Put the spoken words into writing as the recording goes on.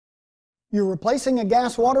You're replacing a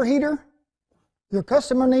gas water heater, your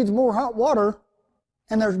customer needs more hot water,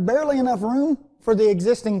 and there's barely enough room for the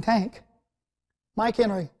existing tank. Mike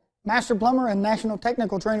Henry, Master Plumber and National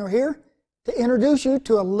Technical Trainer here to introduce you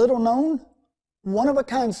to a little known,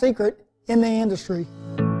 one-of-a-kind secret in the industry.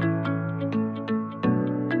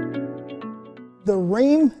 The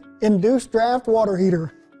Rheem Induced Draft Water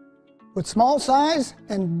Heater. With small size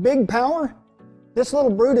and big power, this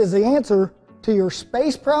little brute is the answer to your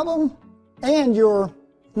space problem and your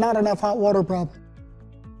not enough hot water problem.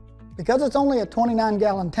 Because it's only a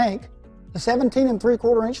 29-gallon tank, the 17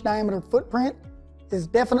 3/4 inch diameter footprint is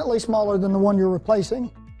definitely smaller than the one you're replacing.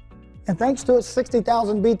 And thanks to its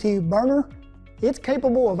 60,000 BTU burner, it's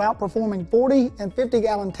capable of outperforming 40 and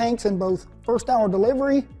 50-gallon tanks in both first-hour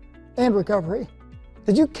delivery and recovery.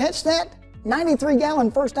 Did you catch that? 93-gallon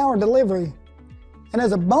first-hour delivery. And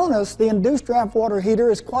as a bonus, the induced draft water heater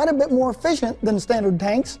is quite a bit more efficient than standard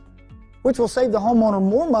tanks, which will save the homeowner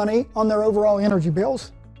more money on their overall energy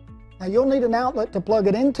bills. Now you'll need an outlet to plug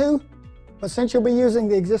it into, but since you'll be using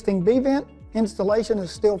the existing B-vent, installation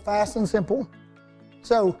is still fast and simple.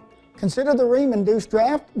 So consider the Rheem Induced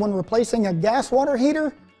Draft when replacing a gas water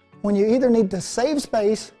heater when you either need to save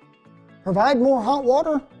space, provide more hot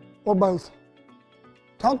water, or both.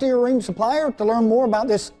 Talk to your Rheem supplier to learn more about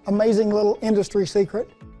this amazing little industry secret.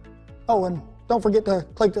 Oh, and don't forget to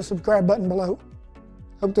click the subscribe button below.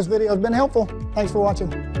 Hope this video has been helpful. Thanks for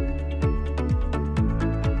watching.